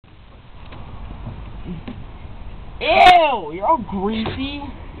Ew! You're all greasy.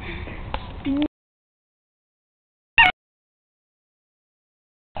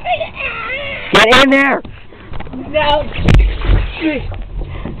 Get in there! No!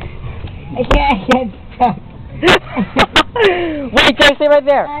 I can't stop. Wait, Jay, stay right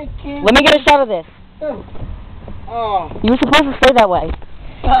there. I can't. Let me get a shot of this. Oh. You were supposed to stay that way.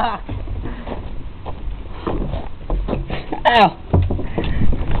 Fuck. Ow.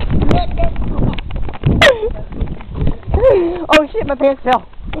 Oh shit, my pants fell.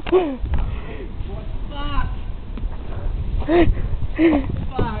 Fuck.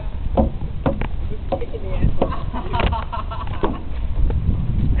 Fuck.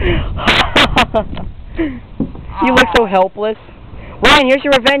 You look so helpless. Ryan, here's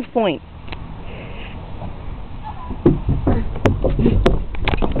your revenge point.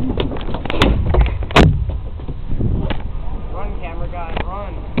 Run, camera guy,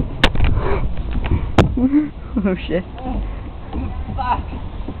 run. Oh shit. Fuck.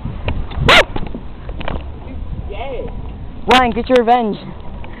 Yay. Ryan, get your revenge.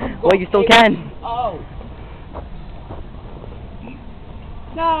 Well, you still can. Oh.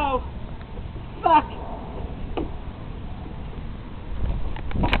 No. Fuck.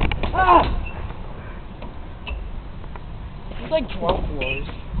 Ah. It's like drunk wars.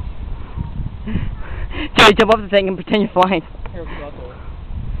 Joey, jump off the thing and pretend you're flying. Here, buckle.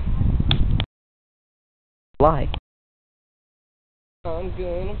 Fly. I'm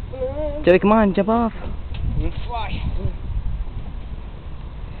gonna fly. Joey, come on, jump off. And fly.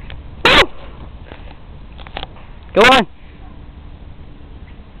 Go on.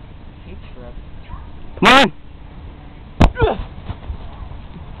 Come on.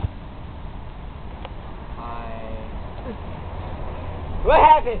 What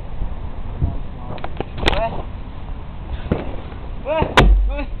happened? What?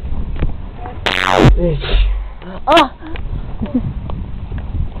 Bitch. Oh.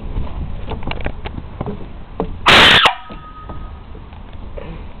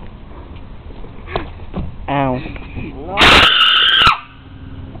 Ow.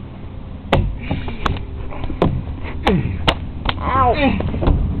 Ow.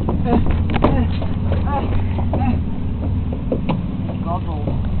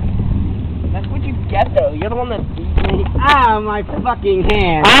 That's what you get, though. You're the one that beat me. Ah, my fucking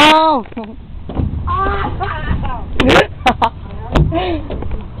hand. Ow.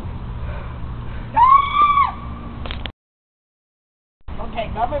 Okay,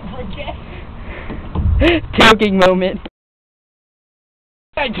 never forget. Joking moment.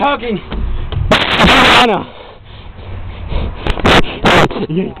 I'm talking.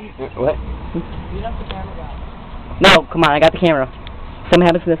 What? Beat up the camera guy. No, come on, I got the camera. Something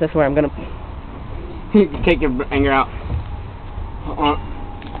happens to this, I swear, I'm gonna... Take your anger out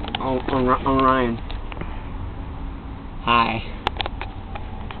on Ryan. Hi.